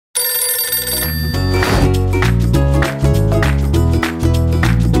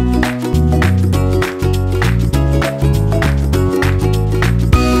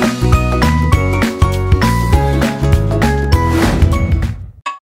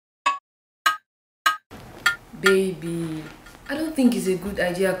Baby, I don't think it's a good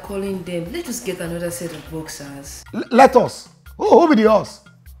idea calling them. Let us get another set of boxers. Let us. Who be the us?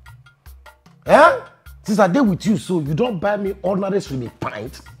 Eh? Since I dey with you, so you don't buy me ordinary swimming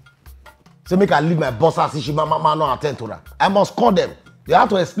pint. So make I leave my boxers if she mama not attend to that. I must call them. They have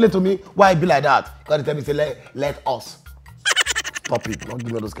to explain to me why it be like that. Because they tell me, say, let us. Stop it. Don't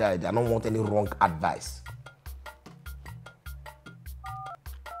give me those kind of ideas. I don't want any wrong advice.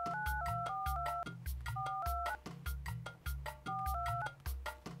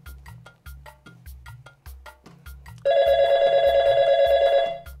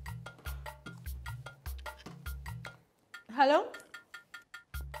 Hello?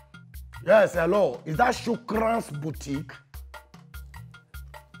 Yes, hello. Is that Shukran's boutique?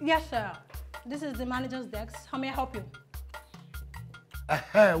 Yes, sir. This is the manager's desk. How may I help you?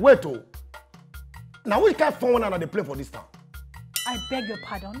 Wait, oh. Now which kind of phone are they play for this town? I beg your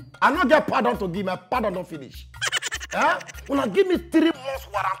pardon? I not get pardon to give, my pardon don't finish. When give me 3 months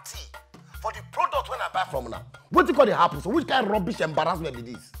warranty for the product when I buy from now. What you call it happen? So which kind of rubbish embarrassment is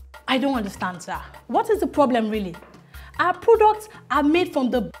this? I don't understand, sir. What is the problem really? Our products are made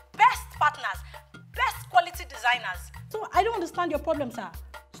from the best partners, best quality designers. So I don't understand your problem, sir.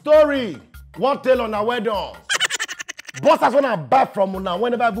 Story. One tale on our wedding. Bosses when I buy from now,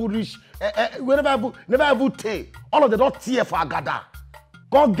 whenever I reach, whenever I tear, all of them don't tear for a gather.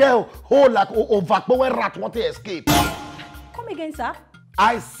 God get whole like over when rat want to escape. Come again, sir.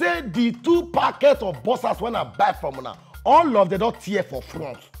 I say the 2 packets of bosses when I buy from now, all of them don't tear for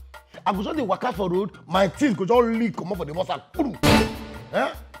front. I go just dey waka for road, my teeth go just leak come up for the bus and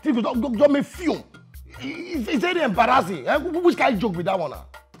teeth go just make fume. It's very embarrassing. Which kind of joke with that one?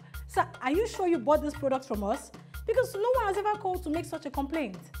 Sir, are you sure you bought this product from us? Because no one has ever called to make such a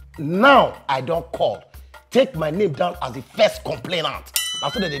complaint. Now I don't call. Take my name down as the first complainant.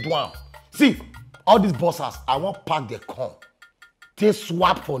 That's what they do. See, all these bosses, I want pack their corn. They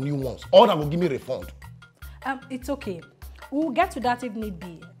swap for new ones. All that will give me refund. It's okay. We'll get to that if need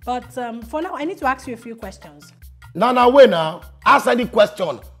be. But for now, I need to ask you a few questions. Now, wait now. Ask any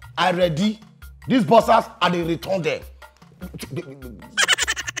question. I ready. These bosses are they return them.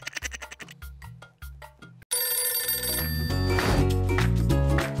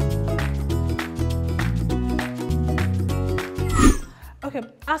 Okay,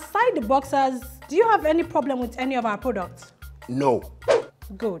 aside the boxers, do you have any problem with any of our products? No.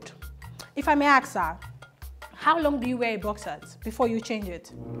 Good. If I may ask, sir, how long do you wear boxers before you change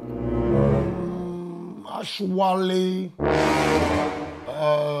it? Actually,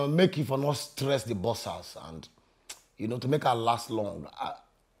 make it for not stress the boxers and, to make it last long.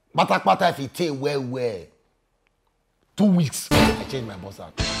 Pata if it take well, 2 weeks, I change my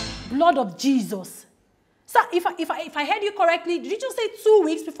boxers. Blood of Jesus. Sir, if I heard you correctly, did you just say 2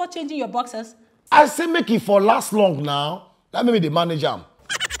 weeks before changing your boxers? I say make it for last long now. Let me be the manager.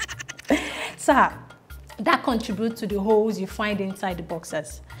 Sir, that contributes to the holes you find inside the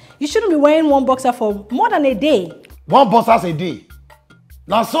boxers. You shouldn't be wearing one boxer for more than a day. 1 boxer a day?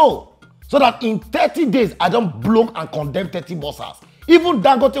 Now so that in 30 days, I don't blow and condemn 30 boxers. Even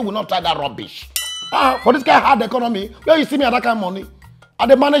Dangote will not try that rubbish. For this kind of hard economy, where you see me at that kind of money, I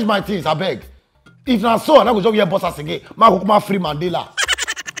dey manage my things, I beg. If not so, I'm not going to wear boxers again. My free Mandela.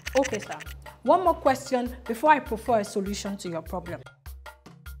 Okay, sir. One more question before I prefer a solution to your problem.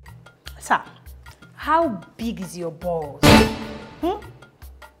 Sir, how big is your balls?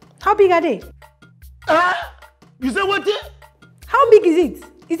 How big are they? You say what? How big is it?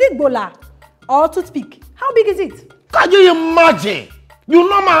 Is it bola or toothpick? How big is it? Can you imagine? You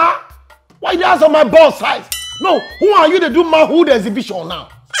know, ma? Why you ask on my ball size? No, who are you to do manhood exhibition now?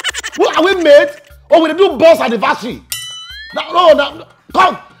 Who are we made? Or will they do boss anniversary? No,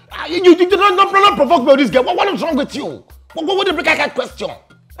 come. You don't provoke me with this girl. What is wrong with you? What the break that question?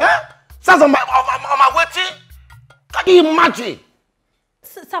 Sounds on my waiting. Can you imagine?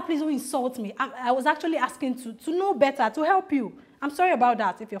 Sir, please don't insult me. I was actually asking to know better, to help you. I'm sorry about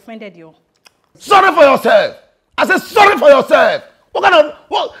that if you offended you. Sorry for yourself. I said sorry for yourself.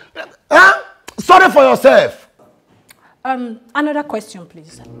 Sorry for yourself. Another question,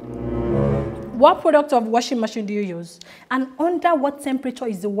 please. What product of washing machine do you use? And under what temperature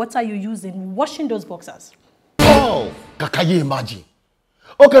is the water you use in washing those boxers? Oh, can you imagine?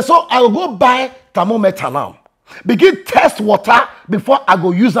 Okay, so I will go buy thermometer now. Begin test water before I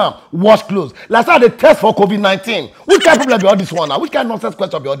go use them, wash clothes. Last time they test for COVID-19. Which kind of problem be all this one now? Which kind of nonsense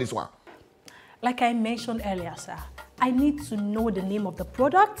question be all this one? Like I mentioned earlier, sir, I need to know the name of the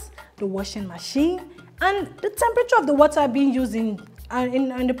product, the washing machine, and the temperature of the water being used in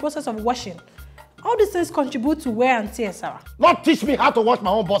the process of washing. All these things contribute to wear and tear, sir. Not teach me how to wash my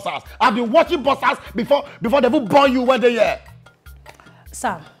own boxers. I've been watching boxers before they will burn you when they're here.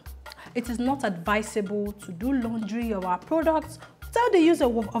 Sir, it is not advisable to do laundry of our products without the use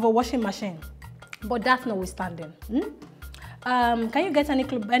of a washing machine. But that's notwithstanding. Can you get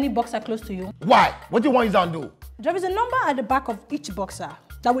any boxer close to you? Why? What do you want you to do? There is a number at the back of each boxer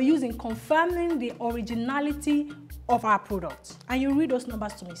that we use in confirming the originality of our products. And you read those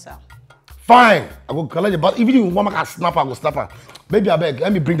numbers to me, sir. Fine. I will collect the box. Even if you want to snap, I will snap her. Maybe I beg.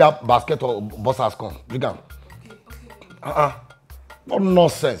 Let me bring that basket or boxers come. You can. Okay. Not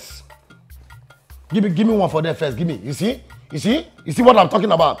nonsense. Give me one for them first. Give me. You see what I'm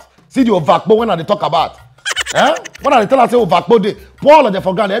talking about? See the overpo when they talk about. When I tell her say overpo, they pour all of them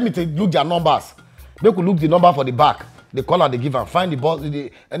for granted. Let me take look their numbers. They could look the number for the back. The color they give and find the boss.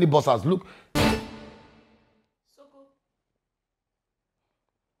 Any boxers look.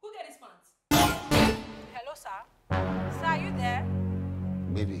 Hello, sir. Sir, are you there?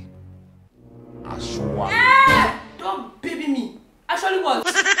 Baby, I swear.